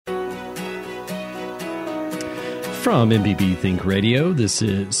From MPB Think Radio, this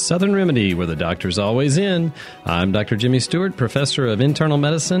is Southern Remedy, where the doctor's always in. I'm Dr. Jimmy Stewart, professor of internal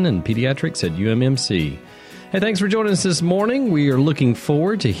medicine and pediatrics at UMMC. Hey, thanks for joining us this morning. We are looking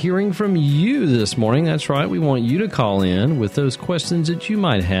forward to hearing from you this morning. That's right, we want you to call in with those questions that you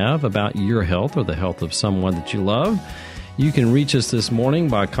might have about your health or the health of someone that you love. You can reach us this morning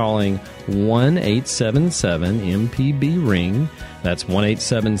by calling 1-877-MPB-RING. That's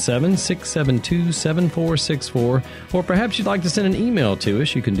 1-877-672-7464. Or perhaps you'd like to send an email to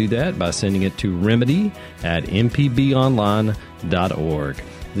us. You can do that by sending it to remedy@mpbonline.org.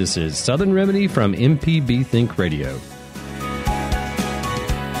 This is Southern Remedy from MPB Think Radio.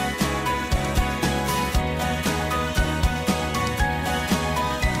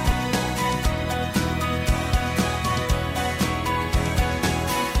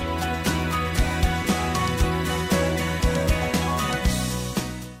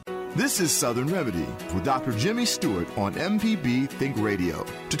 This is Southern Remedy with Dr. Jimmy Stewart on MPB Think Radio.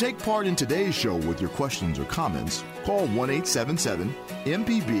 To take part in today's show with your questions or comments, call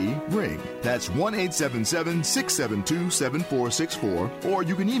 1-877-MPB-RING. That's 1-877-672-7464, or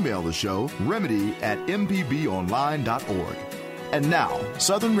you can email the show, remedy@mpbonline.org. And now,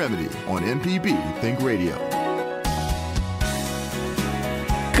 Southern Remedy on MPB Think Radio.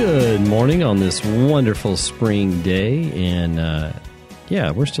 Good morning on this wonderful spring day, and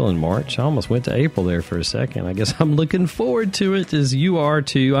yeah, we're still in March. I almost went to April there for a second. I guess I'm looking forward to it, as you are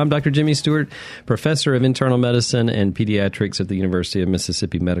too. I'm Dr. Jimmy Stewart, professor of internal medicine and pediatrics at the University of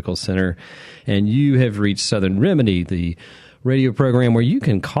Mississippi Medical Center, and you have reached Southern Remedy, the radio program where you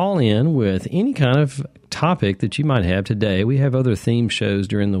can call in with any kind of topic that you might have today. We have other theme shows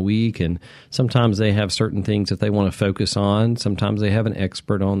during the week, and sometimes they have certain things that they want to focus on. Sometimes they have an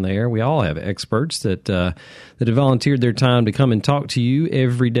expert on there. We all have experts that have volunteered their time to come and talk to you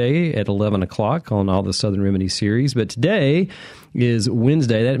every day at 11 o'clock on all the Southern Remedy series. But today is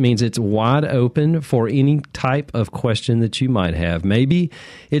Wednesday. That means it's wide open for any type of question that you might have. Maybe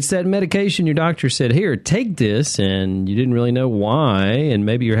it's that medication your doctor said, here, take this, and you didn't really know why, and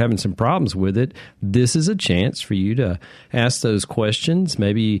maybe you're having some problems with it. This is a chance for you to ask those questions.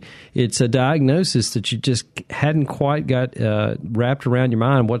 Maybe it's a diagnosis that you just hadn't quite got wrapped around your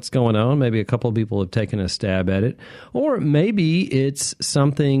mind what's going on. Maybe a couple of people have taken a stab at it. Or maybe it's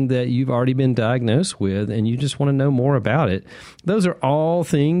something that you've already been diagnosed with and you just want to know more about it. Those are all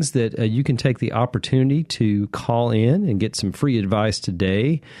things that you can take the opportunity to call in and get some free advice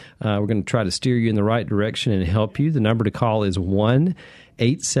today. We're going to try to steer you in the right direction and help you. The number to call is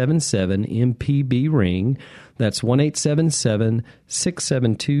 1-877-MPB-RING. That's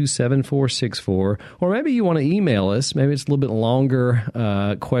 1-877-672-7464. Or maybe you want to email us. Maybe it's a little bit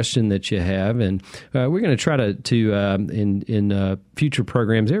longer question that you have. And we're going to try to in future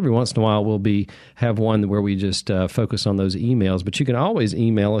programs, every once in a while, we'll have one where we just focus on those emails. But you can always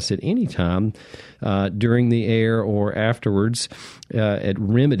email us at any time during the air or afterwards at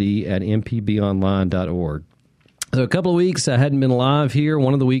remedy@mpbonline.org. So a couple of weeks I hadn't been live here.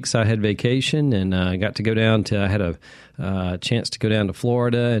 One of the weeks I had vacation, and I got to go down to, I had a chance to go down to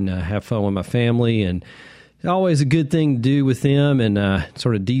Florida and have fun with my family, and always a good thing to do with them and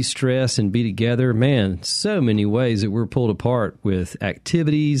sort of de-stress and be together. Man, so many ways that we're pulled apart with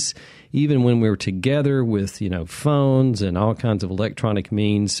activities, even when we're together with, phones and all kinds of electronic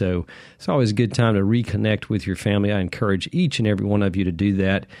means. So it's always a good time to reconnect with your family. I encourage each and every one of you to do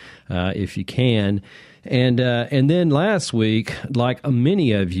that if you can. And then last week, like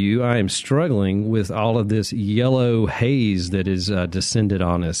many of you, I am struggling with all of this yellow haze that is descended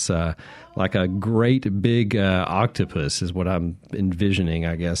on us, like a great big octopus is what I'm envisioning,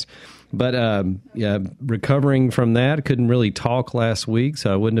 I guess. But recovering from that, I couldn't really talk last week,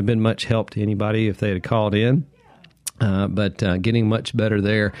 so I wouldn't have been much help to anybody if they had called in. But getting much better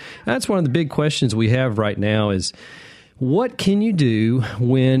there. That's one of the big questions we have right now is, what can you do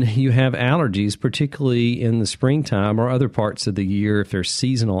when you have allergies, particularly in the springtime or other parts of the year, if there's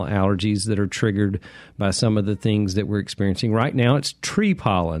seasonal allergies that are triggered by some of the things that we're experiencing? Right now, it's tree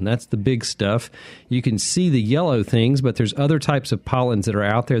pollen. That's the big stuff. You can see the yellow things, but there's other types of pollens that are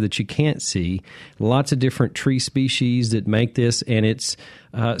out there that you can't see. Lots of different tree species that make this, and it's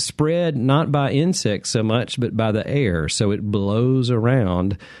spread not by insects so much, but by the air. So it blows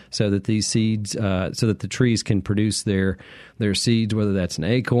around so that these seeds, so that the trees can produce their seeds, whether that's an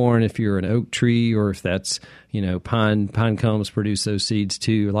acorn, if you're an oak tree, or if that's, pine cones produce those seeds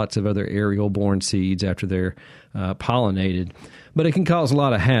too. Lots of other aerial-borne seeds after they're pollinated. But it can cause a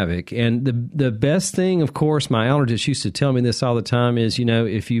lot of havoc. And the best thing, of course, my allergist used to tell me this all the time is,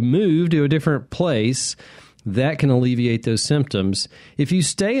 if you move to a different place, that can alleviate those symptoms. If you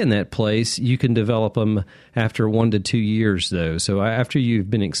stay in that place, you can develop them after 1 to 2 years, though. So after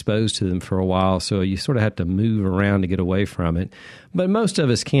you've been exposed to them for a while, so you sort of have to move around to get away from it. But most of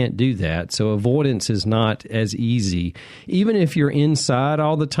us can't do that, so avoidance is not as easy. Even if you're inside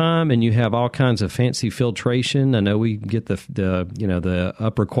all the time and you have all kinds of fancy filtration, I know we get the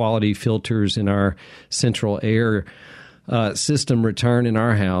upper quality filters in our central air system return in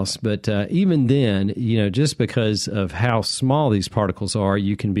our house. But even then, just because of how small these particles are,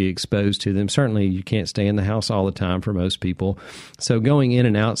 you can be exposed to them. Certainly, you can't stay in the house all the time for most people. So going in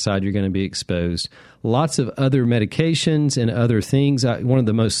and outside, you're going to be exposed. Lots of other medications and other things. One of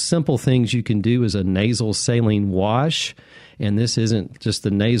the most simple things you can do is a nasal saline wash. And this isn't just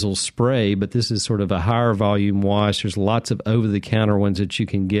the nasal spray, but this is sort of a higher volume wash. There's lots of over-the-counter ones that you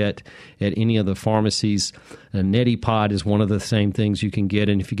can get at any of the pharmacies. A neti pot is one of the same things you can get.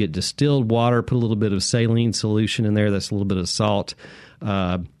 And if you get distilled water, put a little bit of saline solution in there. That's a little bit of salt.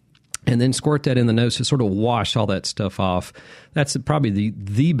 And then squirt that in the nose to sort of wash all that stuff off. That's probably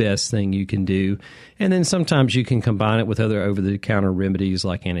the best thing you can do. And then sometimes you can combine it with other over-the-counter remedies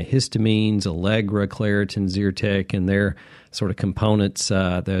like antihistamines, Allegra, Claritin, Zyrtec, and their sort of components,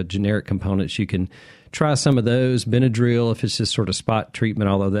 the generic components. You can try some of those. Benadryl, if it's just sort of spot treatment,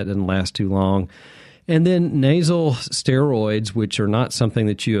 although that doesn't last too long. And then nasal steroids, which are not something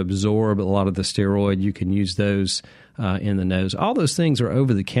that you absorb. A lot of the steroid, you can use those in the nose. All those things are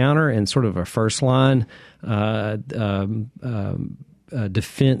over the counter and sort of a first line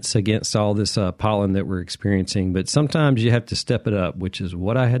defense against all this pollen that we're experiencing. But sometimes you have to step it up, which is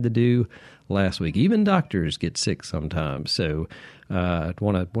what I had to do last week. Even doctors get sick sometimes. So I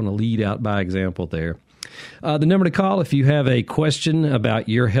want to lead out by example there. The number to call if you have a question about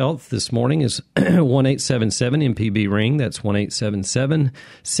your health this morning is 1-877-MPB-RING. That's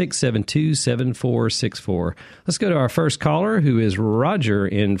 1-877-672-7464. Let's go to our first caller, who is Roger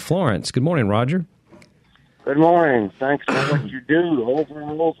in Florence. Good morning, Roger. Good morning. Thanks for what you do over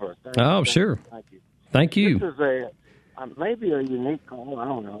and over. Sure. Thank you. Thank you. This is maybe a unique call. I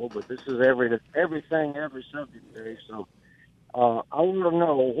don't know, but this is everything, every subject day. So I want to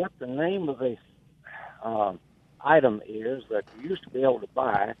know what the name of a item is that you used to be able to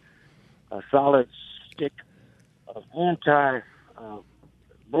buy, a solid stick of anti-blood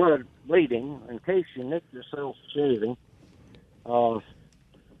bleeding in case you nick yourself shaving. Can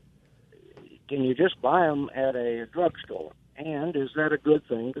you just buy them at a drugstore? And is that a good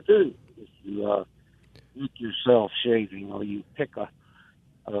thing to do if you nick yourself shaving, or you pick a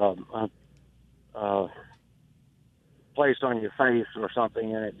place on your face or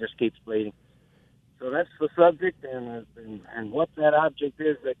something and it just keeps bleeding? So that's the subject, and what that object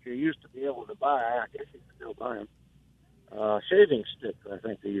is that you used to be able to buy. I guess you can still buy them. Shaving sticks, I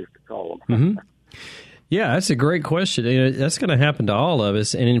think they used to call them. Mm-hmm. Yeah, that's a great question. That's going to happen to all of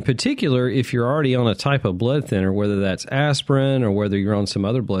us. And in particular, if you're already on a type of blood thinner, whether that's aspirin or whether you're on some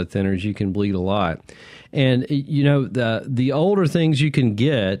other blood thinners, you can bleed a lot. And, the older things you can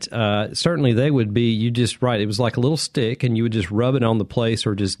get, certainly they would be, it was like a little stick, and you would just rub it on the place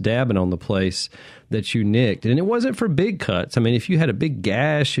or just dab it on the place that you nicked. And it wasn't for big cuts. I mean, if you had a big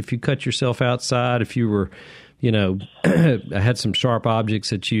gash, if you cut yourself outside, if you were had some sharp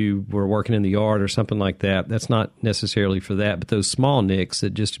objects that you were working in the yard or something like that, that's not necessarily for that. But those small nicks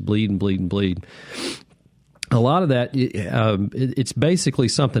that just bleed and bleed and bleed, a lot of that, it's basically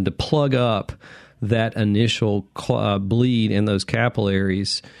something to plug up that initial bleed in those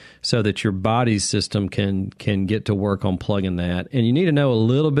capillaries so that your body's system can get to work on plugging that. And you need to know a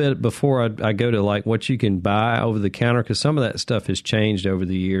little bit before I go to like what you can buy over the counter, because some of that stuff has changed over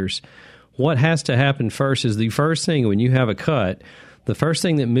the years. What has to happen first is the first thing when you have a cut, the first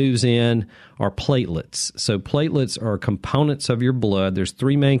thing that moves in are platelets. So platelets are components of your blood. There's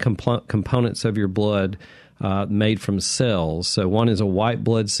three main components of your blood made from cells. So one is a white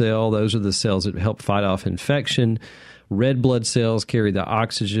blood cell. Those are the cells that help fight off infection. Red blood cells carry the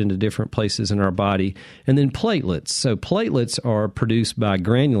oxygen to different places in our body. And then platelets. So platelets are produced by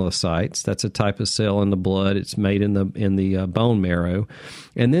granulocytes. That's a type of cell in the blood. It's made in the bone marrow.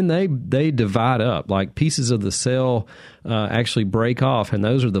 And then they divide up. Like pieces of the cell actually break off, and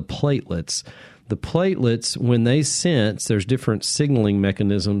those are the platelets. The platelets, when they sense, there's different signaling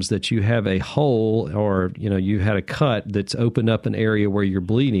mechanisms that you have a hole or, you had a cut that's opened up an area where you're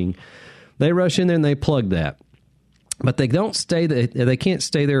bleeding. They rush in there and they plug that. But they don't stay. They can't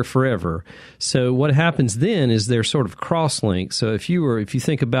stay there forever. So what happens then is they're sort of cross-linked. So if you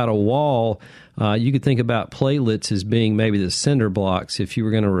think about a wall, you could think about platelets as being maybe the cinder blocks. If you were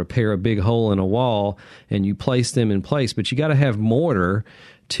going to repair a big hole in a wall and you place them in place, but you got to have mortar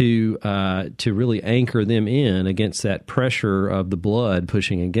to really anchor them in against that pressure of the blood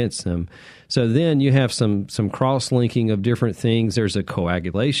pushing against them. So then you have some cross-linking of different things. There's a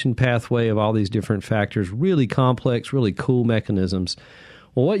coagulation pathway of all these different factors, really complex, really cool mechanisms.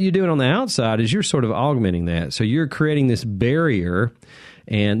 Well, what you're doing on the outside is you're sort of augmenting that. So you're creating this barrier,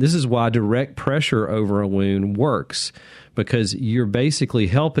 and this is why direct pressure over a wound works, because you're basically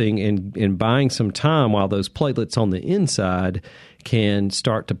helping and buying some time while those platelets on the inside can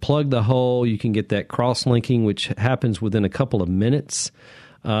start to plug the hole. You can get that cross-linking, which happens within a couple of minutes.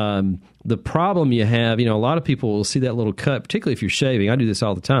 The problem you have, a lot of people will see that little cut, particularly if you're shaving. I do this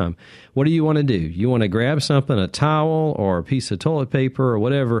all the time. What do you want to do? You want to grab something, a towel or a piece of toilet paper or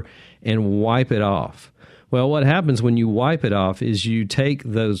whatever, and wipe it off. Well, what happens when you wipe it off is you take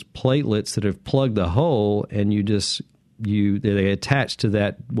those platelets that have plugged the hole and they attach to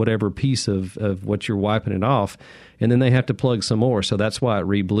that whatever piece of what you're wiping it off, and then they have to plug some more. So that's why it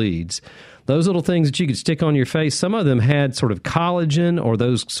rebleeds. Those little things that you could stick on your face, some of them had sort of collagen or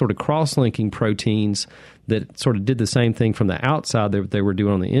those sort of cross-linking proteins that sort of did the same thing from the outside that they were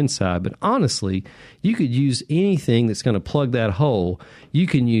doing on the inside. But honestly, you could use anything that's going to plug that hole. You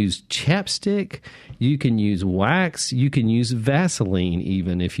can use chapstick, you can use wax, you can use Vaseline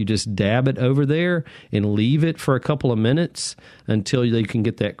even. If you just dab it over there and leave it for a couple of minutes until you can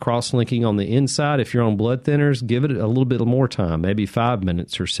get that cross-linking on the inside. If you're on blood thinners, give it a little bit more time, maybe 5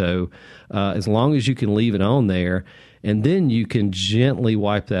 minutes or so, as long as you can leave it on there. And then you can gently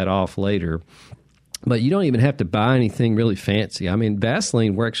wipe that off later. But you don't even have to buy anything really fancy. I mean,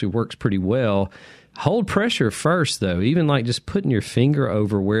 Vaseline actually works pretty well. Hold pressure first, though. Even like just putting your finger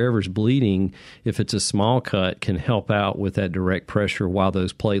over wherever's bleeding, if it's a small cut, can help out with that direct pressure while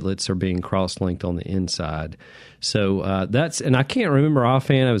those platelets are being cross-linked on the inside. So and I can't remember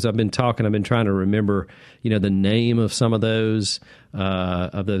offhand. As I've been talking, I've been trying to remember, the name of some of those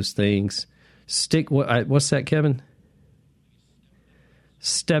things. What's that, Kevin?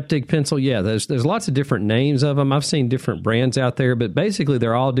 Styptic pencil, yeah. There's lots of different names of them. I've seen different brands out there, but basically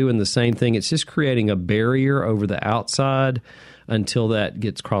they're all doing the same thing. It's just creating a barrier over the outside until that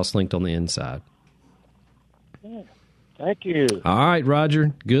gets cross-linked on the inside. Yeah. Thank you. All right,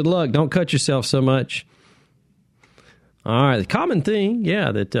 Roger. Good luck. Don't cut yourself so much. All right, the common thing,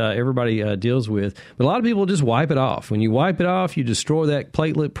 that everybody deals with, but a lot of people just wipe it off. When you wipe it off, you destroy that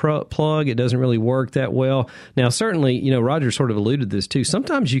platelet plug. It doesn't really work that well. Now, certainly, Roger sort of alluded to this too.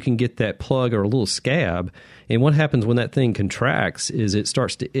 Sometimes you can get that plug or a little scab, and what happens when that thing contracts is it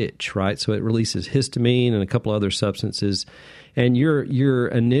starts to itch, right? So it releases histamine and a couple other substances, and your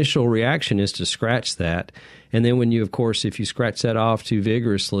initial reaction is to scratch that. And then when if you scratch that off too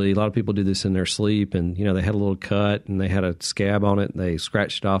vigorously, a lot of people do this in their sleep, and, they had a little cut and they had a scab on it and they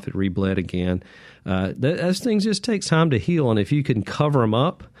scratched it off, it rebled again. Those things just take time to heal. And if you can cover them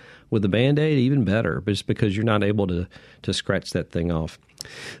up with a Band-Aid, even better, just because you're not able to scratch that thing off.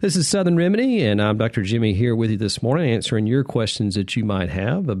 This is Southern Remedy, and I'm Dr. Jimmy here with you this morning answering your questions that you might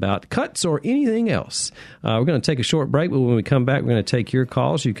have about cuts or anything else. We're going to take a short break, but when we come back, we're going to take your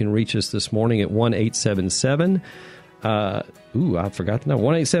calls. You can reach us this morning at 1-877 I forgot the number.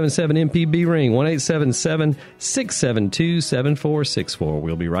 1-877-MPB-RING, 1-877-672-7464.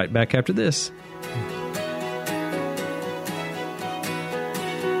 We'll be right back after this.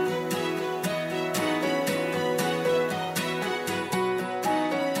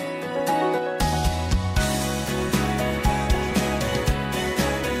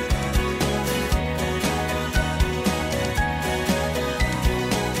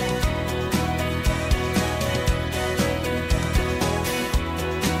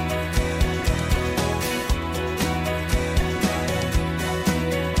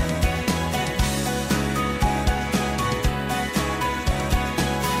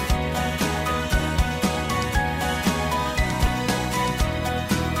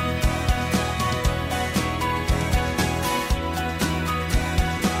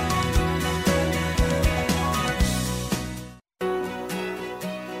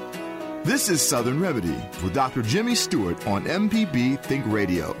 This is Southern Remedy with Dr. Jimmy Stewart on MPB Think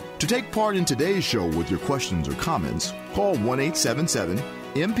Radio. To take part in today's show with your questions or comments, call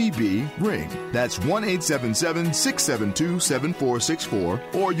 1-877-MPB-RING. That's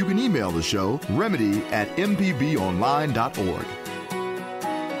 1-877-672-7464, or you can email the show, remedy@mpbonline.org.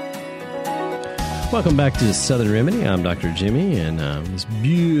 Welcome back to Southern Remedy. I'm Dr. Jimmy, and this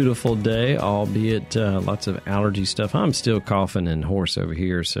beautiful day, albeit lots of allergy stuff. I'm still coughing and hoarse over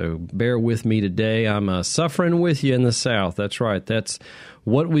here, so bear with me today. I'm suffering with you in the South. That's right. That's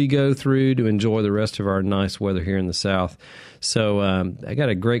what we go through to enjoy the rest of our nice weather here in the South. So I got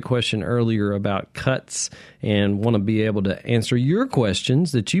a great question earlier about cuts and want to be able to answer your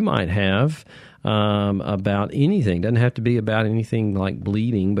questions that you might have about anything. Doesn't have to be about anything like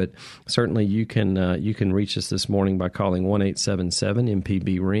bleeding, but certainly you can reach us this morning by calling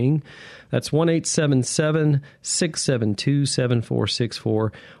 1-877-MPB-RING. That's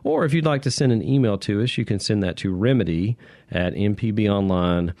 1-877-672-7464. Or if you'd like to send an email to us, you can send that to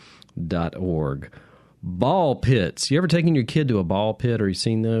remedy@mpbonline.org. Ball pits. You ever taken your kid to a ball pit, or you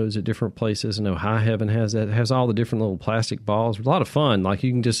seen those at different places? I know High Heaven has that. It has all the different little plastic balls. A lot of fun. Like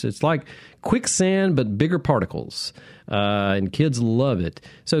you can just, it's like quicksand, but bigger particles. And kids love it.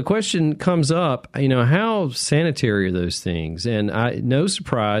 So the question comes up, how sanitary are those things? And no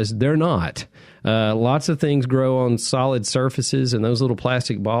surprise, they're not. Lots of things grow on solid surfaces, and those little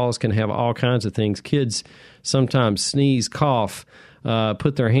plastic balls can have all kinds of things. Kids sometimes sneeze, cough,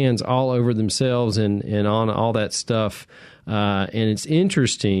 put their hands all over themselves and on all that stuff. And it's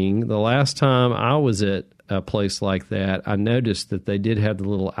interesting, the last time I was at a place like that, I noticed that they did have the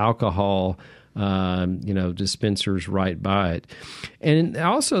little alcohol dispensers right by it. And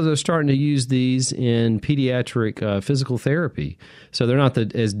also they're starting to use these in pediatric physical therapy. So they're not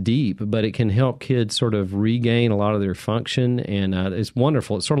as deep, but it can help kids sort of regain a lot of their function. And it's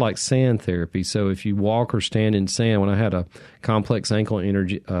wonderful. It's sort of like sand therapy. So if you walk or stand in sand, when I had a complex ankle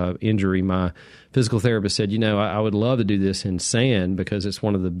injury, my physical therapist said, I would love to do this in sand because it's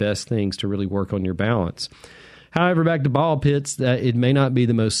one of the best things to really work on your balance. However, back to ball pits, it may not be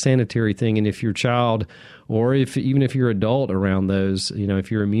the most sanitary thing, and if your child, or even if you're adult around those,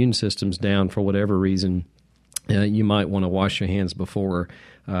 if your immune system's down for whatever reason, you might want to wash your hands before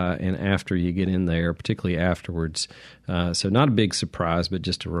and after you get in there, particularly afterwards. So not a big surprise, but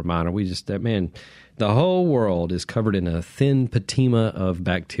just a reminder. The whole world is covered in a thin patina of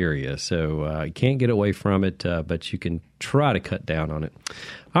bacteria, so you can't get away from it, but you can try to cut down on it.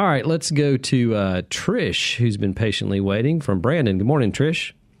 All right, let's go to Trish, who's been patiently waiting from Brandon. Good morning,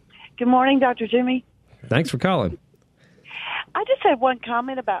 Trish. Good morning, Dr. Jimmy. Thanks for calling. I just have one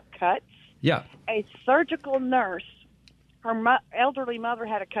comment about cuts. Yeah. A surgical nurse, her elderly mother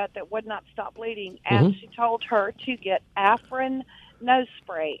had a cut that would not stop bleeding, and she told her to get Afrin nose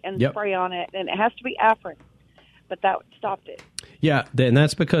spray and spray on it, and it has to be Afrin, but that stopped it. Yeah, and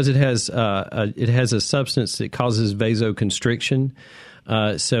that's because it has a substance that causes vasoconstriction.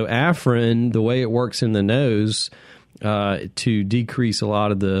 So Afrin, the way it works in the nose to decrease a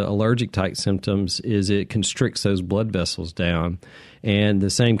lot of the allergic type symptoms is it constricts those blood vessels down. And the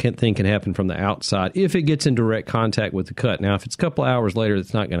same thing can happen from the outside if it gets in direct contact with the cut. Now, if it's a couple hours later,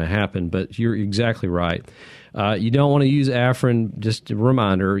 it's not going to happen, but you're exactly right. You don't want to use Afrin, just a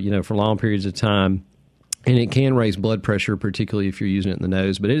reminder, for long periods of time. And it can raise blood pressure, particularly if you're using it in the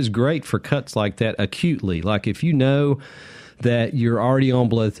nose. But it is great for cuts like that acutely. Like if you know that you're already on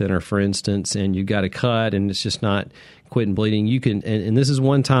blood thinner, for instance, and you've got a cut and it's just not quitting bleeding, you can, and this is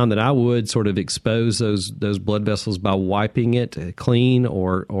one time that I would sort of expose those blood vessels by wiping it clean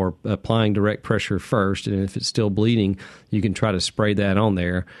or applying direct pressure first. And if it's still bleeding, you can try to spray that on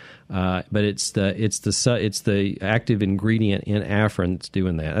there. But it's the active ingredient in Afrin that's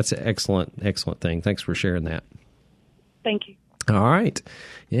doing that. That's an excellent thing. Thanks for sharing that. Thank you. All right.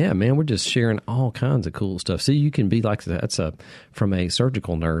 Yeah, man, we're just sharing all kinds of cool stuff. See, you can be like that. That's from a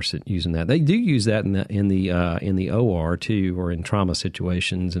surgical nurse using that. They do use that in the OR too, or in trauma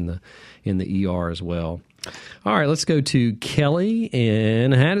situations in the ER as well. All right, let's go to Kelly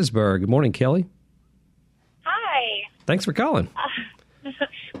in Hattiesburg. Good morning, Kelly. Hi. Thanks for calling.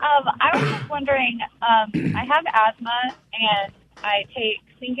 I was just wondering, I have asthma, and I take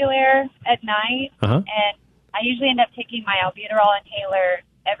Singulair at night, and I usually end up taking my albuterol inhaler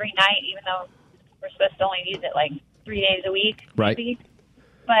every night, even though we're supposed to only use it like 3 days a week. Right. Maybe.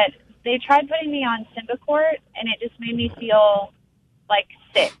 But they tried putting me on Symbicort, and it just made me feel like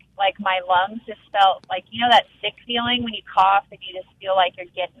sick. Like my lungs just felt like, that sick feeling when you cough and you just feel like you're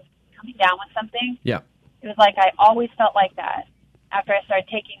coming down with something? Yeah. It was like I always felt like that after I started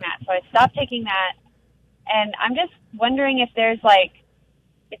taking that. So I stopped taking that, and I'm just wondering if there's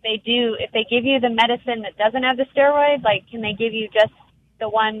if they give you the medicine that doesn't have the steroids, can they give you just the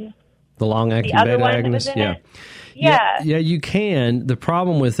one The long-acting other beta one that was agonist? in it? Yeah. Yeah, you can. The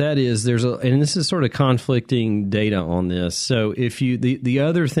problem with that is and this is sort of conflicting data on this. So if you, the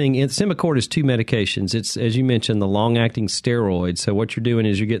other thing, Symbicort is 2 medications. It's, as you mentioned, the long-acting steroid. So what you're doing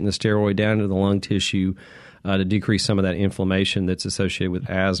is you're getting the steroid down to the lung tissue to decrease some of that inflammation that's associated with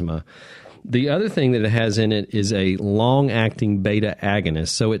asthma. The other thing that it has in it is a long-acting beta agonist.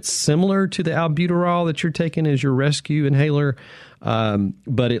 So it's similar to the albuterol that you're taking as your rescue inhaler,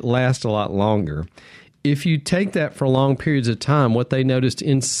 but it lasts a lot longer. If you take that for long periods of time, what they noticed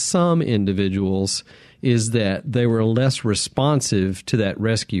in some individuals is that they were less responsive to that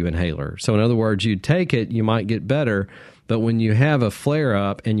rescue inhaler. So in other words, you take it, you might get better, but when you have a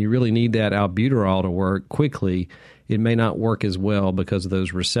flare-up and you really need that albuterol to work quickly, it may not work as well because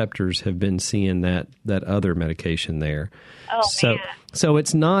those receptors have been seeing that other medication there. Oh, man. So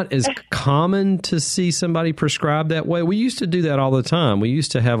it's not as common to see somebody prescribed that way. We used to do that all the time. We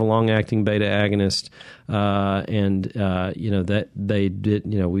used to have a long-acting beta agonist, that they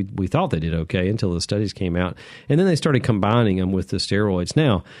did. We thought they did okay until the studies came out, and then they started combining them with the steroids.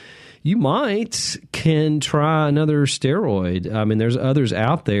 Now, you can try another steroid. I mean, there's others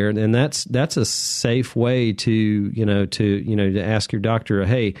out there, and that's a safe way to ask your doctor,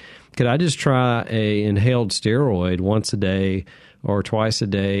 hey, could I just try a inhaled steroid once a day or twice a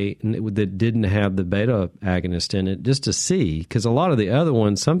day that didn't have the beta agonist in it, just to see? Because a lot of the other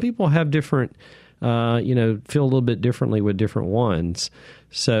ones, some people have different, feel a little bit differently with different ones.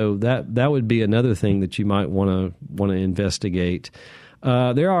 So that would be another thing that you might want to investigate.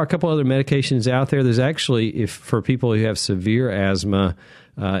 There are a couple other medications out there. There's actually, for people who have severe asthma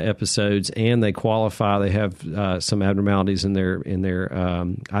episodes and they qualify, they have some abnormalities in their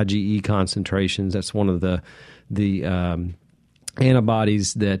IgE concentrations. That's one of the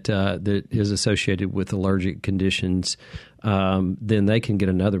antibodies that is associated with allergic conditions. Then they can get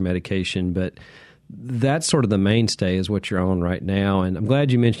another medication, but that's sort of the mainstay is what you're on right now. And I'm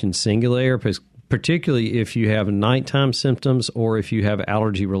glad you mentioned Singulair, because particularly if you have nighttime symptoms or if you have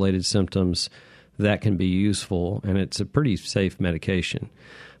allergy-related symptoms, that can be useful, and it's a pretty safe medication.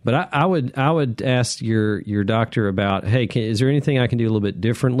 But I would ask your doctor about, hey, is there anything I can do a little bit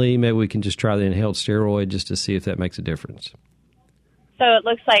differently? Maybe we can just try the inhaled steroid just to see if that makes a difference. So it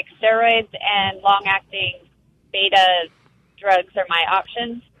looks like steroids and long-acting beta drugs are my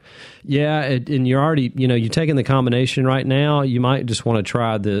options. Yeah, and you're already, you're taking the combination right now. You might just want to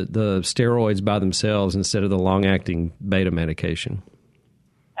try the steroids by themselves instead of the long-acting beta medication.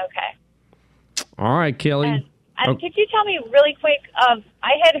 Okay. All right, Kelly. And could you tell me really quick, I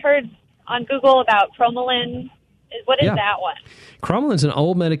had heard on Google about Cromolyn. What is that one? Cromolin's an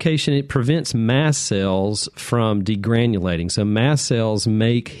old medication. It prevents mast cells from degranulating. So mast cells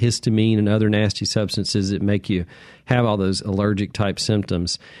make histamine and other nasty substances that make you have all those allergic type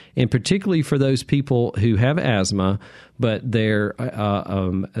symptoms. And particularly for those people who have asthma, but they're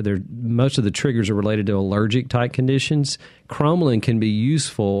most of the triggers are related to allergic type conditions, Cromolyn can be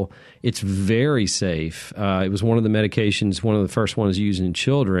useful. It's very safe. It was one of the medications, one of the first ones used in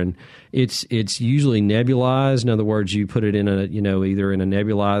children. It's usually nebulized. In other words, you put it in either in a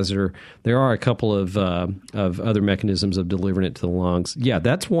nebulizer. There are a couple of other mechanisms of delivering it to the lungs. Yeah,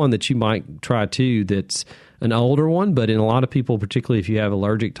 that's one that you might try too. That's an older one, but in a lot of people, particularly if you have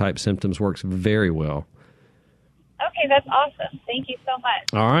allergic type symptoms, works very well. Okay, that's awesome. Thank you so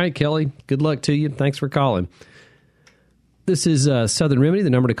much. All right, Kelly. Good luck to you. Thanks for calling. This is Southern Remedy. The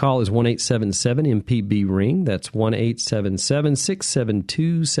number to call is 1-877-MPB-RING. That's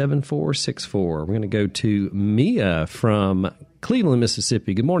 1-877-672-7464. We're going to go to Mia from Cleveland,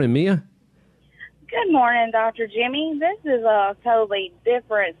 Mississippi. Good morning, Mia. Good morning, Dr. Jimmy. This is a totally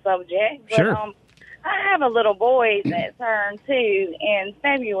different subject. But, sure. I have a little boy that turned 2 in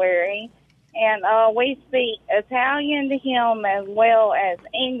February, and we speak Italian to him as well as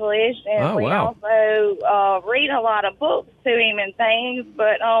English, and we also read a lot of books to him and things,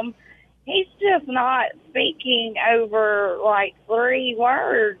 but he's just not speaking over like 3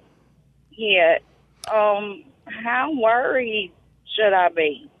 words yet. How worried should I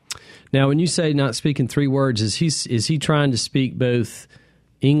be? Now, when you say not speaking 3 words, is he trying to speak both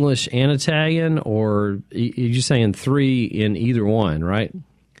English and Italian, or are you saying 3 in either one, right?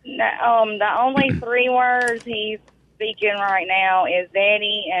 The only 3 words he's speaking right now is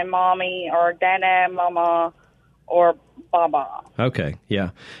daddy and mommy, or dada, mama, or baba. Okay, yeah.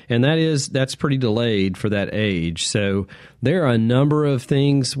 And that's pretty delayed for that age. So there are a number of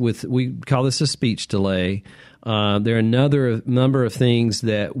things we call this a speech delay. There are another number of things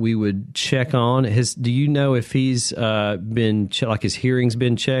that we would check on. Do you know if he's been, like his hearing's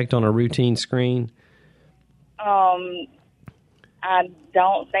been checked on a routine screen? I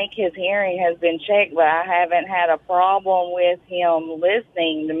don't think his hearing has been checked, but I haven't had a problem with him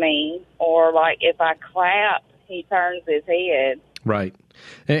listening to me, or like if I clap, he turns his head. Right.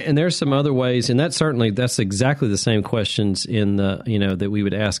 And there's some other ways, and that's exactly the same questions in the, that we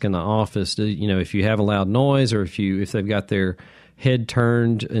would ask in the office. If you have a loud noise, or if they've got their head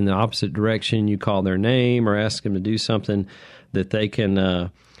turned in the opposite direction, you call their name or ask them to do something that they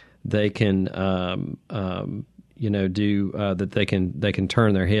can they can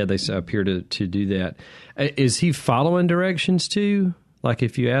turn their head. They appear to do that. Is he following directions too? Like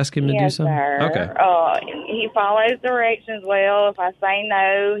if you ask him to do something? Sir. Okay. He follows directions well. If I say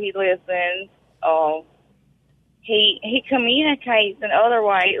no, he listens. He communicates in other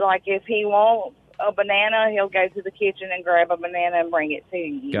ways. Like if he wants a banana, he'll go to the kitchen and grab a banana and bring it to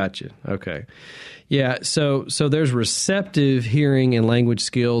you. Gotcha. Okay. Yeah, so there's receptive hearing and language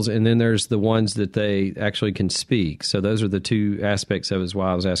skills, and then there's the ones that they actually can speak. So those are the two aspects of it, is why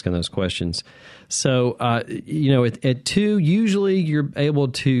I was asking those questions. So, at 2, usually you're able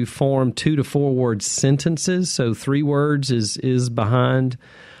to form 2 to 4 word sentences, so 3 words is behind.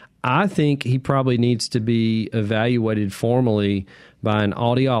 I think he probably needs to be evaluated formally by an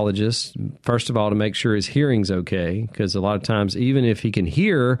audiologist, first of all, to make sure his hearing's okay, because a lot of times, even if he can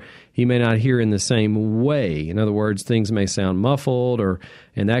hear, he may not hear in the same way. In other words, things may sound muffled,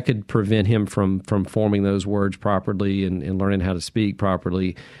 and that could prevent him from forming those words properly and learning how to speak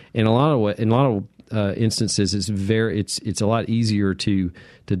properly. In a lot of instances, it's a lot easier to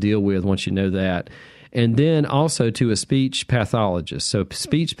deal with once you know that. And then also to a speech pathologist. So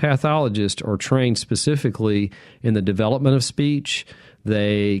speech pathologists are trained specifically in the development of speech.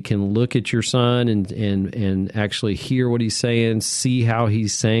 They can look at your son and actually hear what he's saying, see how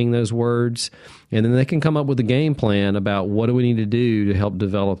he's saying those words, and then they can come up with a game plan about what do we need to do to help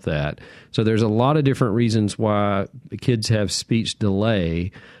develop that. So there's a lot of different reasons why kids have speech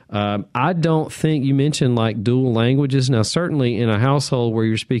delay. I don't think you mentioned like dual languages. Now, certainly in a household where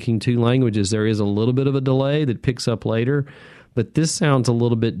you're speaking 2 languages, there is a little bit of a delay that picks up later, but this sounds a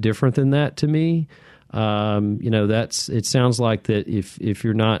little bit different than that to me. It sounds like that if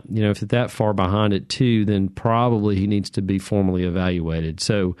you're not, if you're that far behind at 2, then probably he needs to be formally evaluated.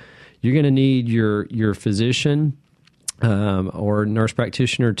 So you're going to need your physician or nurse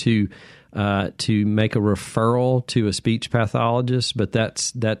practitioner to make a referral to a speech pathologist, but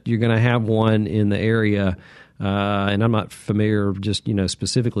that you're going to have one in the area. And I'm not familiar just,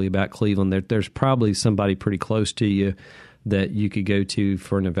 specifically about Cleveland. There's probably somebody pretty close to you that you could go to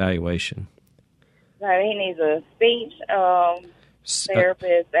for an evaluation. So he needs a speech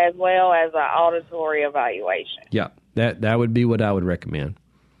therapist as well as an auditory evaluation. Yeah, that would be what I would recommend.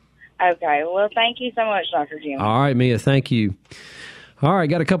 Okay. Well, thank you so much, Dr. Jimmy. All right, Mia, thank you. All right,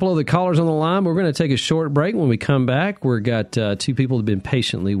 got a couple other callers on the line. We're going to take a short break. When we come back, we've got 2 people who have been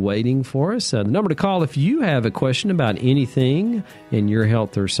patiently waiting for us. The number to call if you have a question about anything in your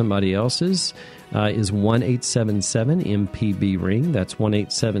health or somebody else's is 1-877-MPB-RING. That's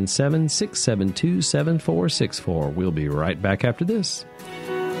 1-877-672-7464. We'll be right back after this.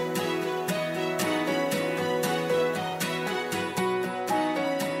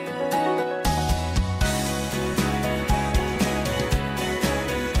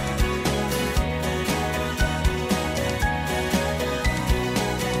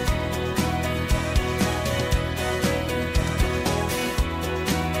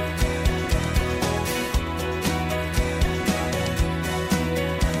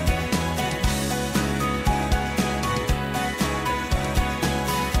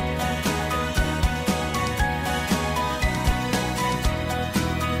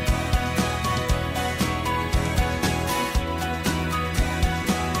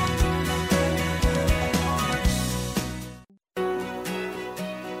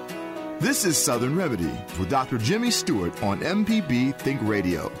 This is Southern Remedy with Dr. Jimmy Stewart on MPB Think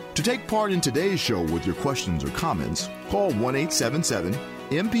Radio. To take part in today's show with your questions or comments, call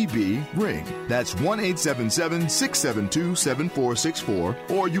 1-877-MPB-RING. That's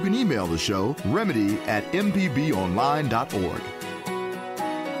 1-877-672-7464, or you can email the show, remedy@mpbonline.org.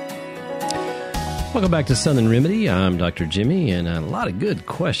 Welcome back to Southern Remedy. I'm Dr. Jimmy, and a lot of good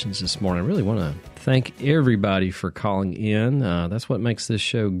questions this morning. I really want to thank everybody for calling in. That's what makes this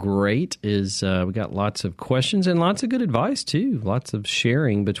show great is we got lots of questions and lots of good advice, too. Lots of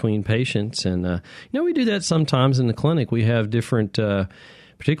sharing between patients. And, we do that sometimes in the clinic. We have different,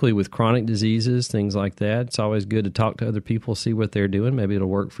 particularly with chronic diseases, things like that. It's always good to talk to other people, see what they're doing. Maybe it'll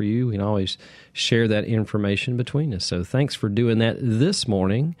work for you. We can always share that information between us. So thanks for doing that this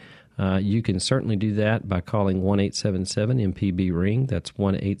morning. you can certainly do that by calling 1-877-MPB-RING. That's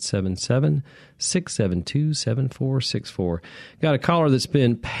 1-877-672-7464. Got a caller that's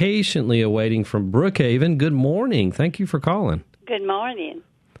been patiently awaiting from Brookhaven. Good morning. Thank you for calling. Good morning.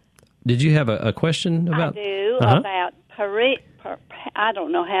 Did you have a question about? I do, about I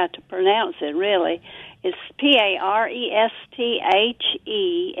don't know how to pronounce it, really. It's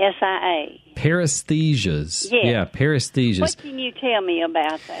Paresthesia. Paresthesias. Yes. Yeah, paresthesias. What can you tell me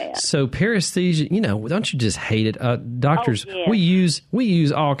about that? So paresthesia, don't you just hate it? Doctors, yes. we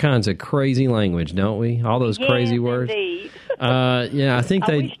use all kinds of crazy language, don't we? All those crazy words. Indeed. Yeah, I think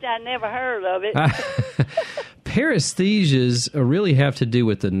I wished I'd never heard of it. Paresthesias really have to do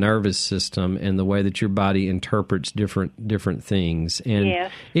with the nervous system and the way that your body interprets different things. And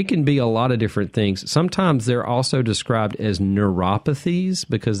yes. It can be a lot of different things. Sometimes they're also described as neuropathies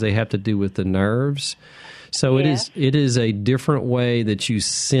because they have to do with the nerves. So yes. it is a different way that you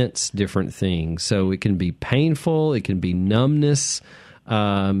sense different things. So it can be painful, it can be numbness.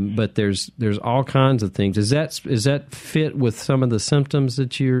 But there's all kinds of things. Is that fit with some of the symptoms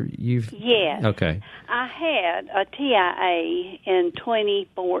that you've? Yes. Okay. I had a TIA in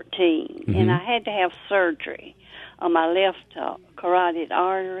 2014, mm-hmm. and I had to have surgery on my left carotid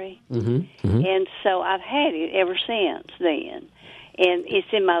artery, mm-hmm. Mm-hmm. and so I've had it ever since then. And it's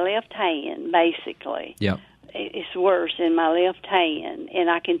in my left hand, basically. Yep. It's worse in my left hand, and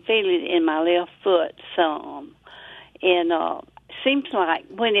I can feel it in my left foot some. And seems like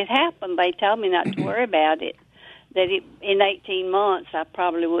when it happened, they told me not to worry about it, that in 18 months I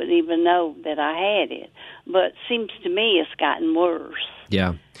probably wouldn't even know that I had it. But seems to me it's gotten worse.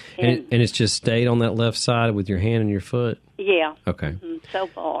 Yeah. And it's just stayed on that left side with your hand and your foot? Yeah. Okay. So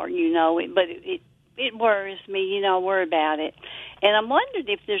far, but it worries me, I worry about it. And I'm wondering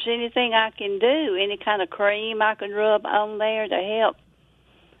if there's anything I can do, any kind of cream I can rub on there to help.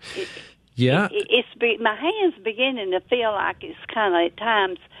 Yeah. My hand's beginning to feel like it's kind of, at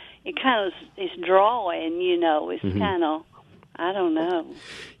times, it's drawing, It's mm-hmm. kind of, I don't know.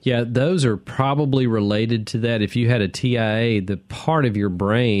 Yeah, those are probably related to that. If you had a TIA, the part of your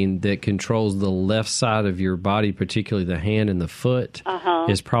brain that controls the left side of your body, particularly the hand and the foot,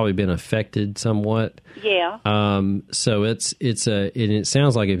 has probably been affected somewhat. Yeah. So and it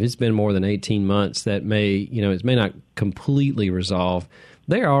sounds like if it's been more than 18 months, that it may not completely resolve.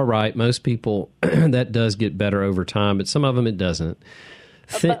 They are right. Most people, that does get better over time, but some of them it doesn't.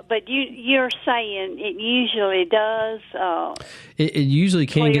 But you're saying it usually does. It usually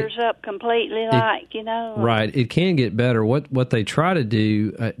can clears up completely, Right. It can get better. What they try to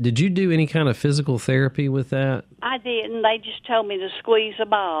do. Did you do any kind of physical therapy with that? I didn't. They just told me to squeeze a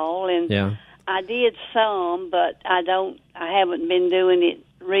ball, and yeah. I did some, but I haven't been doing it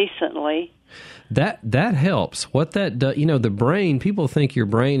recently. That helps. What that does, the brain. People think your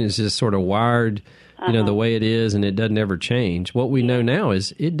brain is just sort of wired. The way it is, and it doesn't ever change. What we know now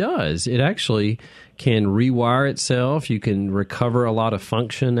is it does. It actually can rewire itself. You can recover a lot of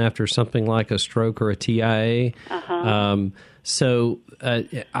function after something like a stroke or a TIA. So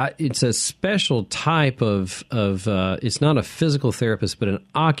it's a special type of it's not a physical therapist, but an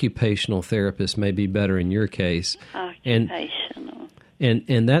occupational therapist may be better in your case. Occupational.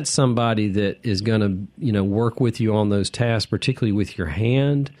 And that's somebody that is going to, work with you on those tasks, particularly with your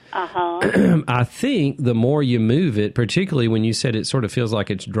hand. I think the more you move it, particularly when you said it sort of feels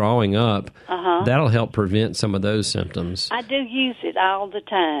like it's drawing up, that'll help prevent some of those symptoms. I do use it all the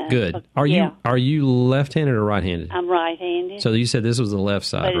time. Good. Are you left-handed or right-handed? I'm right-handed. So you said this was the left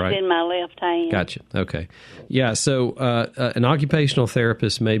side, right? But it's in my left hand. Gotcha. Okay. Yeah, so an occupational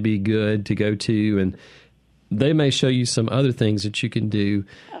therapist may be good to go to, and they may show you some other things that you can do.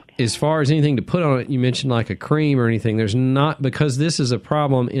 Okay. As far as anything to put on it, you mentioned like a cream or anything. There's not, because this is a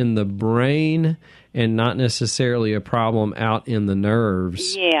problem in the brain and not necessarily a problem out in the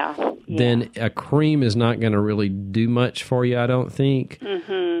nerves. Yeah. Then a cream is not going to really do much for you, I don't think.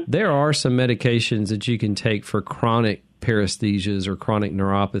 Mm-hmm. There are some medications that you can take for chronic paresthesias or chronic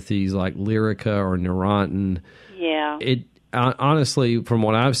neuropathies like Lyrica or Neurontin. Yeah. Honestly, from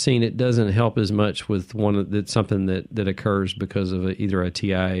what I've seen, it doesn't help as much with that's something that occurs because of either a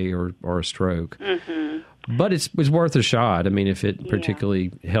TIA or a stroke. Mm-hmm. But it's worth a shot. I mean, if it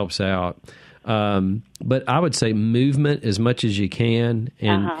particularly helps out. But I would say movement as much as you can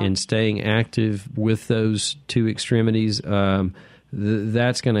and staying active with those two extremities.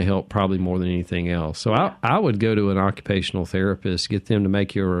 That's going to help probably more than anything else. So I would go to an occupational therapist, get them to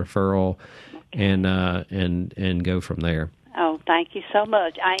make you a referral, and go from there. Oh, thank you so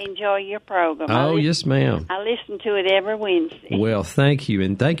much. I enjoy your program. Oh, yes, ma'am. I listen to it every Wednesday. Well, thank you,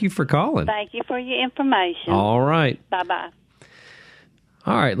 and thank you for calling. Thank you for your information. All right. Bye-bye.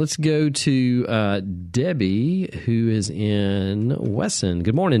 All right, let's go to Debbie, who is in Wesson.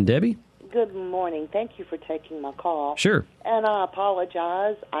 Good morning, Debbie. Good morning. Thank you for taking my call. Sure. And I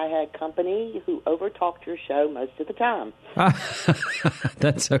apologize. I had company who overtalked your show most of the time.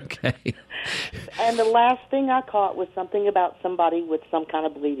 That's okay. And the last thing I caught was something about somebody with some kind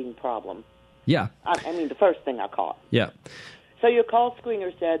of bleeding problem. Yeah. I mean, the first thing I caught. Yeah. So your call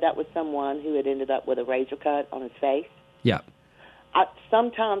screener said that was someone who had ended up with a razor cut on his face? Yeah.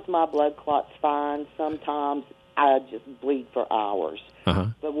 Sometimes my blood clot's fine. Sometimes I just bleed for hours. Uh-huh.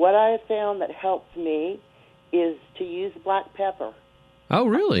 But what I have found that helps me is to use black pepper. Oh,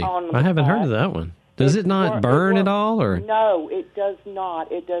 really? I haven't heard of that one. Does it not burn at all? Or no, it does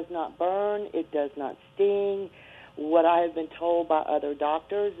not. It does not burn. It does not sting. What I have been told by other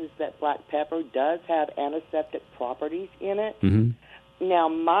doctors is that black pepper does have antiseptic properties in it. Mm-hmm. Now,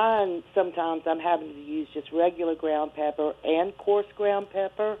 mine, sometimes I'm having to use just regular ground pepper and coarse ground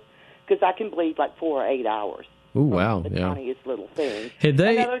pepper because I can bleed like 4 or 8 hours. Oh, wow. The Yeah. tiniest little thing. And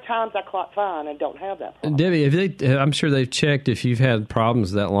other times I clot fine and don't have that problem. Debbie, I'm sure they've checked if you've had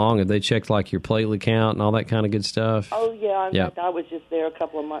problems that long. Have they checked like your platelet count and all that kind of good stuff? Oh, yeah. In fact, I was just there a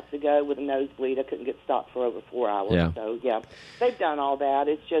couple of months ago with a nosebleed. I couldn't get stopped for over 4 hours. Yeah. So, yeah, they've done all that.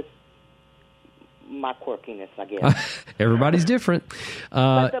 It's just my quirkiness, I guess. Everybody's different.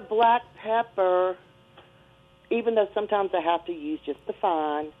 But the black pepper, even though sometimes I have to use just the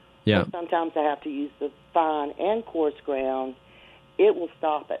fine, yeah. sometimes I have to use the fine and coarse ground, it will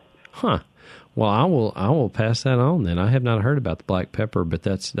stop it. Huh. Well, I will pass that on then. I have not heard about the black pepper, but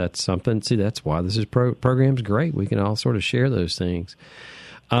that's something. See, that's why this program's great. We can all sort of share those things.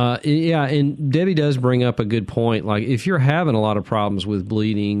 Yeah, and Debbie does bring up a good point. Like, if you're having a lot of problems with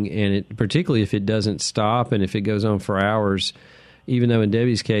bleeding, and particularly if it doesn't stop and if it goes on for hours, even though in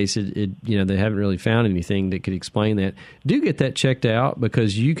Debbie's case, they haven't really found anything that could explain that, do get that checked out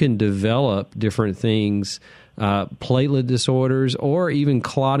because you can develop different things, platelet disorders or even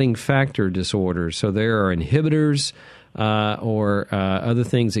clotting factor disorders. So there are inhibitors or other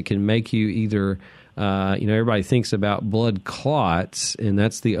things that can make you either... everybody thinks about blood clots, and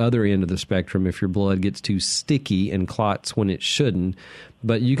that's the other end of the spectrum if your blood gets too sticky and clots when it shouldn't.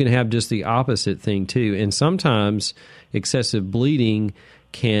 But you can have just the opposite thing, too. And sometimes excessive bleeding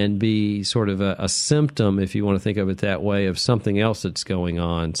can be sort of a symptom, if you want to think of it that way, of something else that's going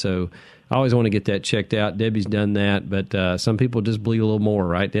on. So I always want to get that checked out. Debbie's done that, but some people just bleed a little more,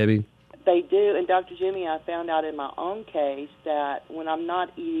 right, Debbie? They do. And Dr. Jimmy, I found out in my own case that when I'm not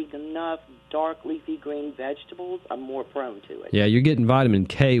eating enough dark leafy green vegetables, I'm more prone to it. Yeah, you're getting vitamin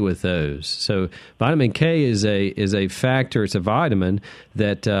K with those. So vitamin K is a factor. It's a vitamin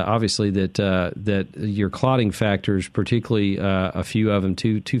that obviously that your clotting factors, particularly a few of them,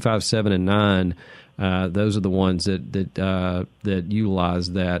 2, 5, 7, and 9. Those are the ones that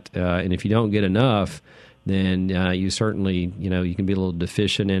utilize that. And if you don't get enough, then you certainly, you can be a little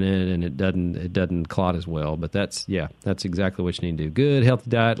deficient in it, and it doesn't clot as well. But that's exactly what you need to do. Good, healthy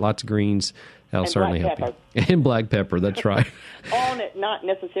diet, lots of greens. That'll certainly help you. And black pepper, that's right. On it, not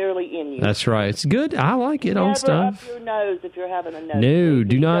necessarily in you. That's right. It's good. I like it on stuff. Never up your nose if you're having a nose. No,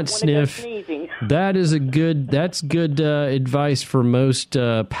 do not sniff. That's good advice for most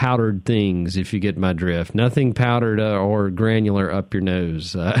powdered things, if you get my drift. Nothing powdered or granular up your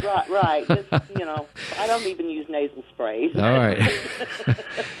nose. Right. Just, I don't even use nasal sprays. All right.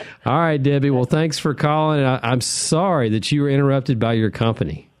 All right, Debbie. Well, thanks for calling. I'm sorry that you were interrupted by your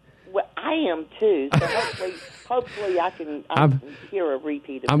company. Well, I am too. So hopefully I can hear a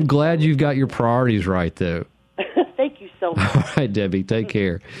repeat of I'm glad you've got your priorities right, though. Thank you so much. All right, Debbie. Take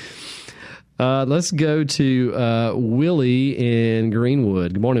care. Let's go to Willie in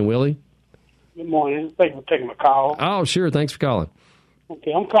Greenwood. Good morning, Willie. Good morning. Thank you for taking my call. Oh, sure. Thanks for calling.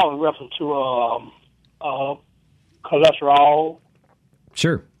 Okay, I'm calling in reference to cholesterol.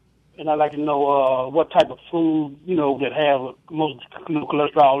 Sure. And I'd like to know what type of food, that have most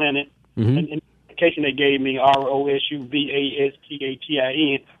cholesterol in it. Mm-hmm. And the medication they gave me,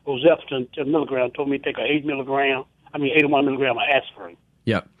 ROSUVASTATIN, Roceptin 10 milligrams, told me to take 81 milligram of aspirin.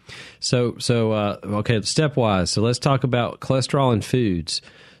 Yep. So okay, stepwise. So let's talk about cholesterol and foods.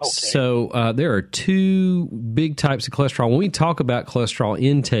 Okay. So there are two big types of cholesterol. When we talk about cholesterol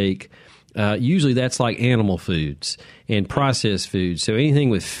intake, usually that's like animal foods and processed foods. So anything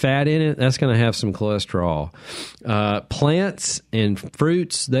with fat in it, that's going to have some cholesterol. Plants and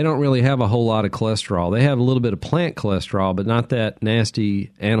fruits, they don't really have a whole lot of cholesterol. They have a little bit of plant cholesterol, but not that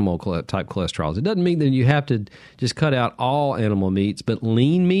nasty animal type cholesterol. It doesn't mean that you have to just cut out all animal meats, but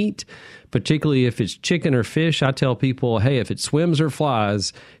lean meat, particularly if it's chicken or fish, I tell people, hey, if it swims or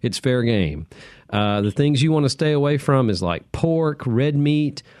flies, it's fair game. The things you want to stay away from is like pork, red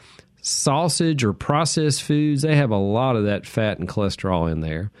meat, sausage, or processed foods. They have a lot of that fat and cholesterol in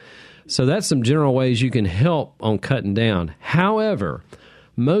there. So that's some general ways you can help on cutting down. However,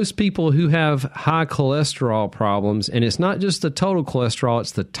 most people who have high cholesterol problems, and it's not just the total cholesterol,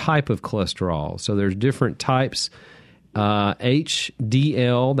 it's the type of cholesterol. So there's different types.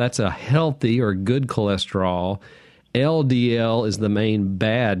 HDL, that's a healthy or good cholesterol. LDL is the main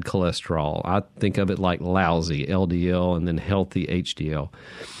bad cholesterol. I think of it like lousy LDL and then healthy HDL.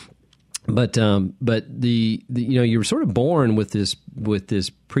 But the you're sort of born with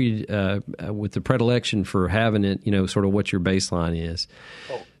the predilection for having it, sort of what your baseline is.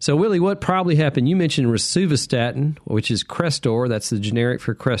 Oh. So Willie, what probably happened? You mentioned rosuvastatin, which is Crestor. That's the generic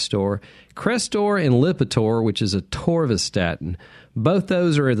for Crestor. Crestor and Lipitor, which is a atorvastatin. Both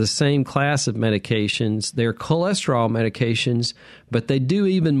those are the same class of medications. They're cholesterol medications, but they do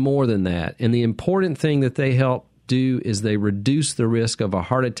even more than that. And the important thing that they help do is they reduce the risk of a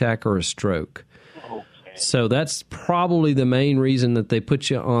heart attack or a stroke. Okay. So that's probably the main reason that they put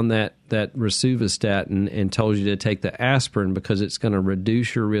you on that rosuvastatin and told you to take the aspirin, because it's going to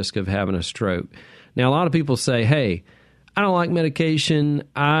reduce your risk of having a stroke. Now, a lot of people say, hey, I don't like medication.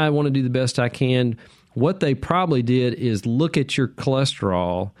 I want to do the best I can. What they probably did is look at your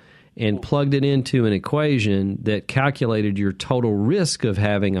cholesterol and plugged it into an equation that calculated your total risk of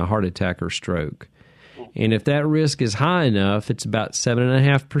having a heart attack or stroke. And if that risk is high enough, it's about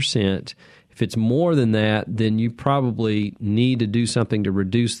 7.5%. If it's more than that, then you probably need to do something to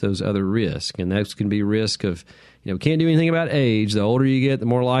reduce those other risks. And that can be risk of, can't do anything about age. The older you get, the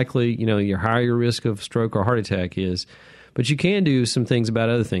more likely, your higher your risk of stroke or heart attack is. But you can do some things about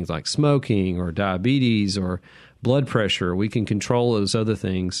other things like smoking or diabetes or blood pressure. We can control those other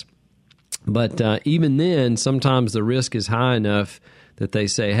things. But even then, sometimes the risk is high enough that they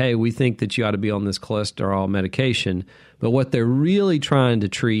say, hey, we think that you ought to be on this cholesterol medication. But what they're really trying to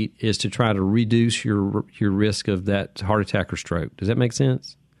treat is to try to reduce your risk of that heart attack or stroke. Does that make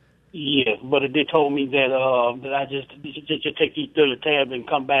sense? Yes, but they told me that I just take these 30 tabs and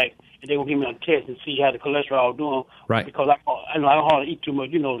come back, and they're going to give me a test and see how the cholesterol doing. Right. Because I don't hardly eat too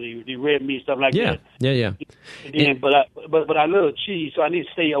much, the red meat, stuff like that. Yeah. And then, but I love cheese, so I need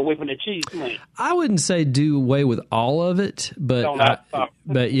to stay away from the cheese, man. I wouldn't say do away with all of it, but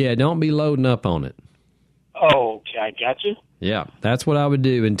don't be loading up on it. Oh, okay, I got you. Yeah, that's what I would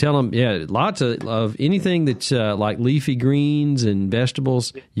do. And tell them, lots of anything that's like leafy greens and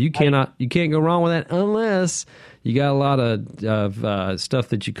vegetables, you can't go wrong with that unless you got a lot of stuff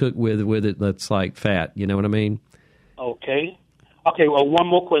that you cook with it that's like fat. You know what I mean? Okay. Well, one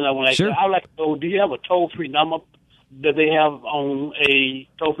more question I want to ask. Sure. I'd like to know, do you have a toll-free number that they have on a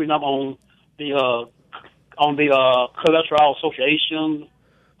toll-free number on the Cholesterol Association?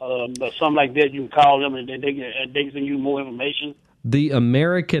 Something like that, you can call them and they can send you more information. The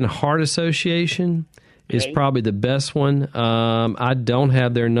American Heart Association is probably the best one. I don't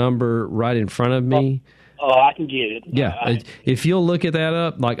have their number right in front of me. I can get it. Yeah, if you'll look at that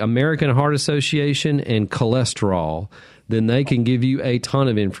up, like American Heart Association and cholesterol, then they can give you a ton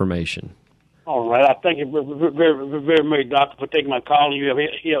of information. All right. I thank you very, very much, Doctor, for taking my call. You have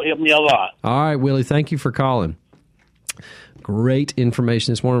helped me a lot. All right, Willie, thank you for calling. Great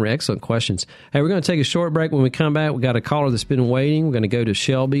information this morning. Excellent questions. Hey, we're going to take a short break. When we come back, we got a caller that's been waiting. We're going to go to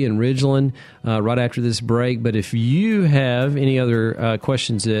Shelby and Ridgeland right after this break. But if you have any other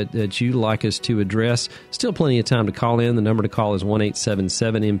questions that you'd like us to address, still plenty of time to call in. The number to call is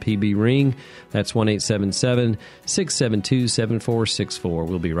 1-877-MPB-RING. That's 1-877-672-7464.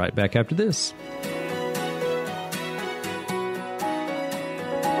 We'll be right back after this.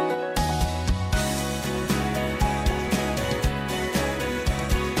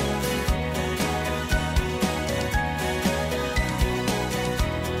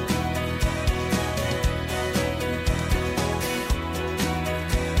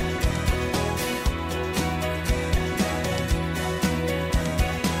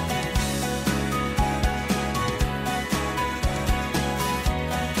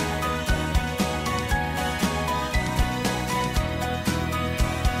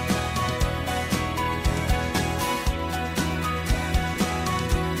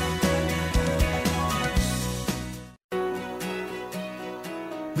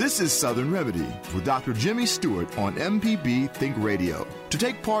 This is Southern Remedy with Dr. Jimmy Stewart on MPB Think Radio. To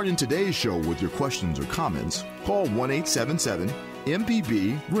take part in today's show with your questions or comments, call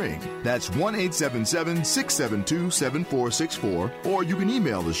 1-877-MPB-RING. That's 1-877-672-7464, or you can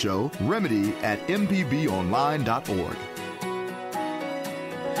email the show, remedy@mpbonline.org.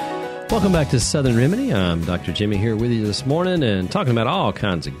 Welcome back to Southern Remedy. I'm Dr. Jimmy here with you this morning and talking about all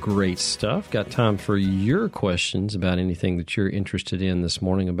kinds of great stuff. Got time for your questions about anything that you're interested in this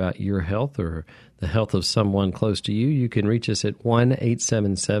morning about your health or the health of someone close to you. You can reach us at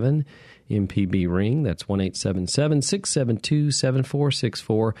 1-877-MPB-RING. That's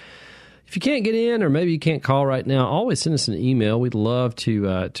 1-877-672-7464. If you can't get in or maybe you can't call right now, always send us an email. We'd love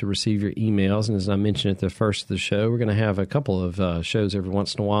to receive your emails. And as I mentioned at the first of the show, we're going to have a couple of shows every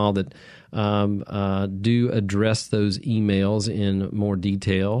once in a while that do address those emails in more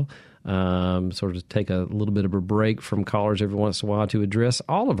detail, sort of take a little bit of a break from callers every once in a while to address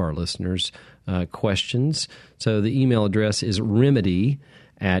all of our listeners' questions. So the email address is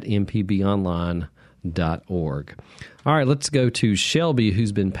remedy@mpbonline.org. All right, let's go to Shelby,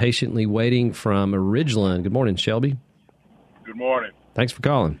 who's been patiently waiting from Ridgeland. Good morning, Shelby. Good morning. Thanks for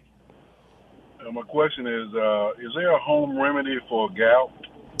calling. My question is there a home remedy for gout?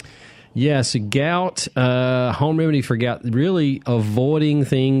 Yes, gout, home remedy for gout, really avoiding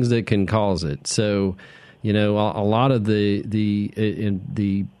things that can cause it. So, a lot of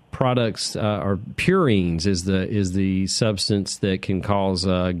the products are purines is the substance that can cause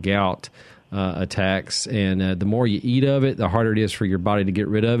gout attacks, and the more you eat of it, the harder it is for your body to get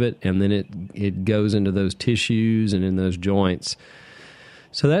rid of it, and then it goes into those tissues and in those joints.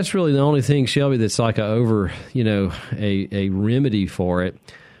 So that's really the only thing, Shelby, that's like a remedy for it.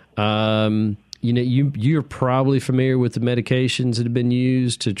 You're probably familiar with the medications that have been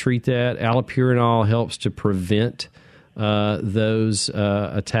used to treat that. Allopurinol helps to prevent those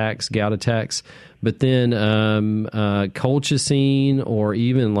attacks, gout attacks. But then colchicine or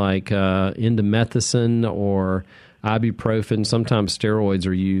even like indomethacin or ibuprofen, sometimes steroids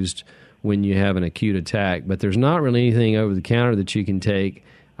are used when you have an acute attack. But there's not really anything over the counter that you can take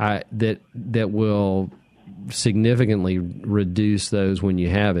that will significantly reduce those when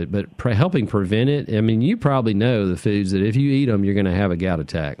you have it. But helping prevent it, I mean, you probably know the foods that if you eat them, you're going to have a gout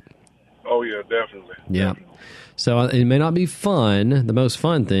attack. Oh, yeah, definitely. Yeah. Definitely. So it may not be fun, the most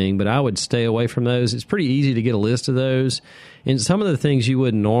fun thing, but I would stay away from those. It's pretty easy to get a list of those. And some of the things you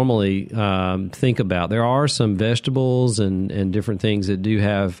wouldn't normally think about. There are some vegetables and different things that do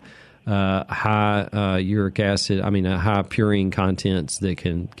have high uric acid, high purine contents that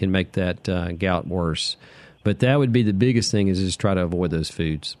can make that gout worse. But that would be the biggest thing, is just try to avoid those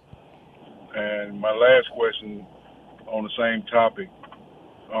foods. And my last question on the same topic.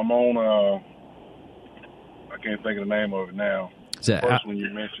 I'm on I can't think of the name of it now. Is that first one you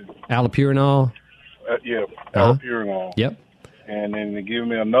mentioned? Allopurinol? Yeah, allopurinol. Yep. And then they give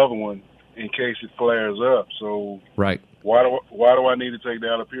me another one in case it flares up. So right. Why do I need to take the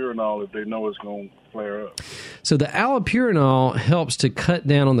allopurinol if they know it's going to flare up? So the allopurinol helps to cut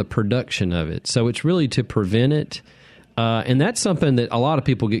down on the production of it. So it's really to prevent it. And that's something that a lot of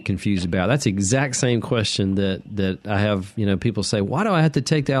people get confused about. That's the exact same question that I have, people say, why do I have to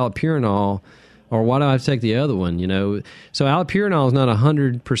take the allopurinol? Or why do I have to take the other one? So allopurinol is not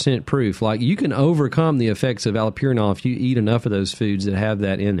 100% proof. Like, you can overcome the effects of allopurinol if you eat enough of those foods that have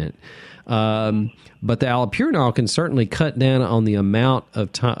that in it. But the allopurinol can certainly cut down on the amount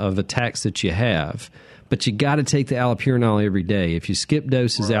of attacks that you have. But you got to take the allopurinol every day. If you skip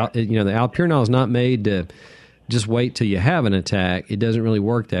doses, right. The allopurinol is not made to just wait till you have an attack. It doesn't really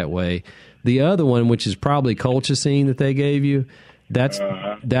work that way. The other one, which is probably colchicine that they gave you, that's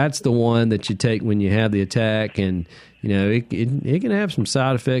the one that you take when you have the attack, and it can have some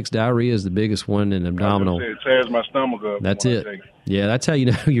side effects. Diarrhea is the biggest one, and abdominal. It tears my stomach up. That's it. Yeah, that's how you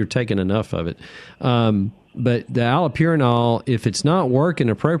know you're taking enough of it. But the allopurinol, if it's not working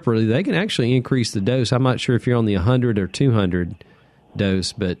appropriately, they can actually increase the dose. I'm not sure if you're on the 100 or 200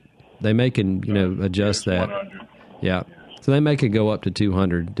 dose, but they can adjust that. 100. Yeah. So they make it go up to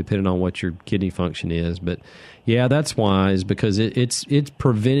 200 depending on what your kidney function is. But yeah, that's wise, because it's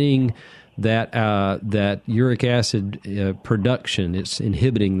preventing that uric acid production. It's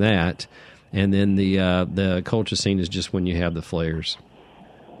inhibiting that, and then the colchicine is just when you have the flares.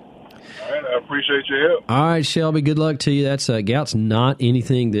 All right, I appreciate your help. All right, Shelby, good luck to you. That's gout's not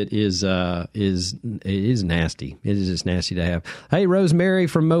anything that is nasty. It is just nasty to have. Hey, Rosemary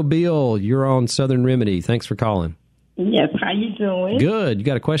from Mobile, you're on Southern Remedy. Thanks for calling. Yes, how you doing? Good. You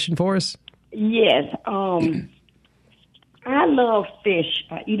got a question for us? Yes. I love fish.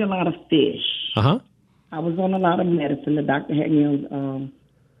 I eat a lot of fish. Uh-huh. I was on a lot of medicine. The doctor had me on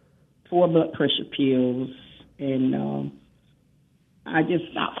 4 blood pressure pills, and I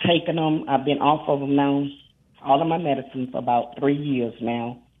just stopped taking them. I've been off of them now, all of my medicine, for about 3 years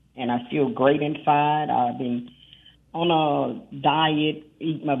now, and I feel great inside. I've been on a diet,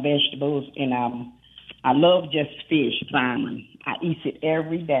 eat my vegetables, and I love just fish, salmon. I eat it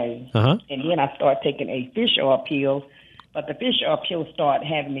every day. Uh-huh. And then I started taking a fish oil pill, but the fish oil pill started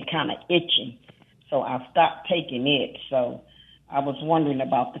having me kind of itching. So I stopped taking it. So I was wondering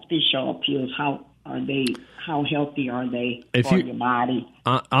about the fish oil pills. How healthy are they for your body?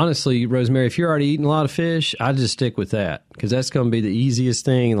 Honestly, Rosemary, if you're already eating a lot of fish, I'd just stick with that because that's going to be the easiest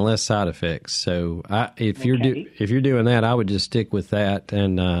thing and the less side effects. So if you're doing that, I would just stick with that,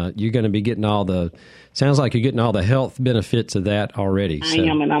 and you're going to be getting sounds like you're getting all the health benefits of that already. I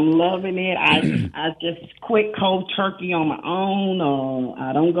am, and I'm loving it. I just quit cold turkey on my own.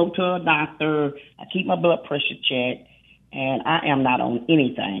 I don't go to a doctor. I keep my blood pressure checked. And I am not on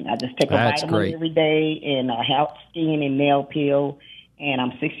anything. I just take a vitamin every day and a health skin and nail pill. And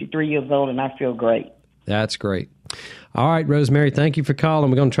I'm 63 years old, and I feel great. That's great. All right, Rosemary, thank you for calling.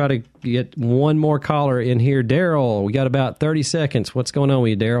 We're going to try to get one more caller in here. Daryl, we got about 30 seconds. What's going on with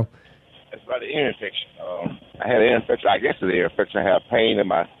you, Daryl? It's about the ear infection. I had an ear infection. I guess it's an ear infection. I have pain in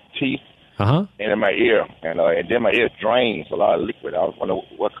my teeth and in my ear. And then my ear drains a lot of liquid. I was wondering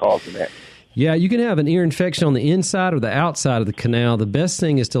what causing that. Yeah, you can have an ear infection on the inside or the outside of the canal. The best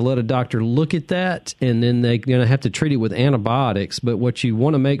thing is to let a doctor look at that, and then they're going to have to treat it with antibiotics. But what you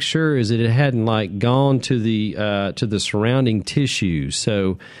want to make sure is that it hadn't gone to the surrounding tissue.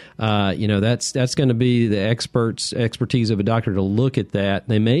 So, that's going to be the expertise of a doctor to look at that.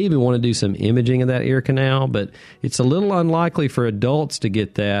 They may even want to do some imaging of that ear canal, but it's a little unlikely for adults to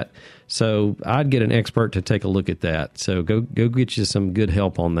get that. So, I'd get an expert to take a look at that. So, go get you some good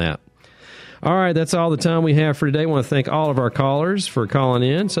help on that. All right, that's all the time we have for today. I want to thank all of our callers for calling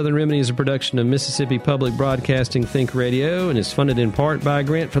in. Southern Remedy is a production of Mississippi Public Broadcasting Think Radio and is funded in part by a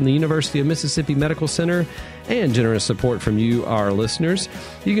grant from the University of Mississippi Medical Center and generous support from you, our listeners.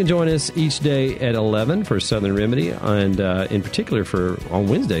 You can join us each day at 11 for Southern Remedy, and in particular on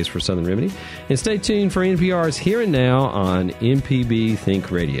Wednesdays for Southern Remedy. And stay tuned for NPR's Here and Now on MPB Think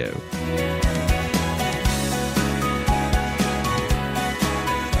Radio.